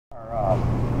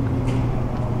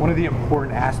one of the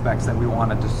important aspects that we want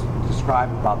to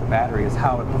describe about the battery is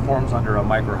how it performs under a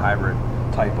microhybrid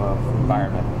type of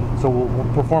environment. So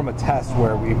we'll perform a test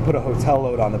where we put a hotel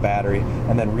load on the battery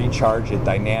and then recharge it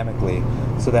dynamically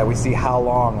so that we see how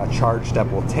long a charge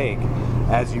step will take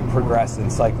as you progress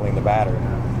in cycling the battery.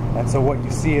 And so what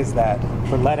you see is that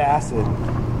for lead acid,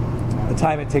 the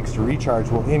time it takes to recharge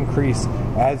will increase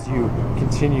as you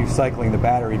continue cycling the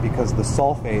battery because the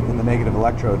sulfate in the negative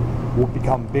electrode will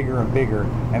become bigger and bigger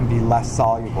and be less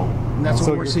soluble. And that's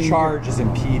what we're seeing. So your charge is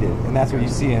impeded, and that's what you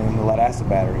see in the lead acid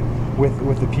battery.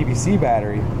 With the PVC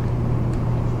battery,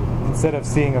 instead of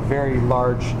seeing a very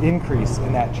large increase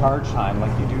in that charge time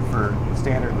like you do for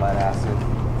standard lead acid,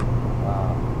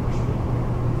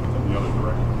 the other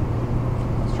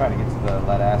direction. let's try to get to the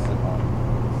lead acid one.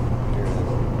 Here it is.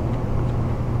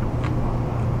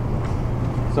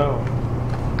 So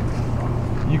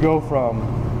you go from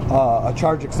a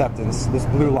charge acceptance, this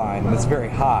blue line, that's very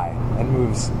high and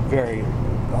moves very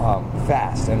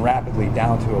fast and rapidly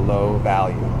down to a low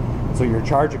value. So your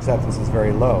charge acceptance is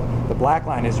very low. The black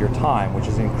line is your time, which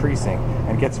is increasing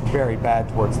and gets very bad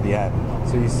towards the end.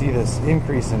 So you see this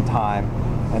increase in time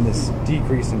and this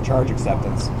decrease in charge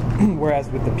acceptance. Whereas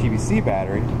with the PVC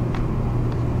battery,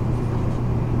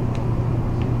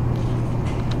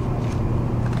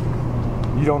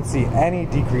 you don't see any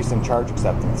decrease in charge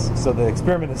acceptance. So the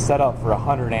experiment is set up for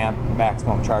 100 amp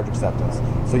maximum charge acceptance.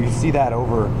 So you see that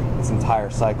over its entire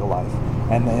cycle life.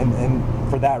 And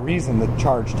for that reason, the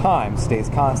charge time stays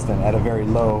constant at a very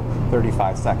low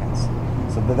 35 seconds.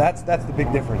 So that's the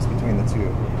big difference between the two.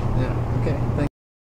 Yeah, okay. Thanks.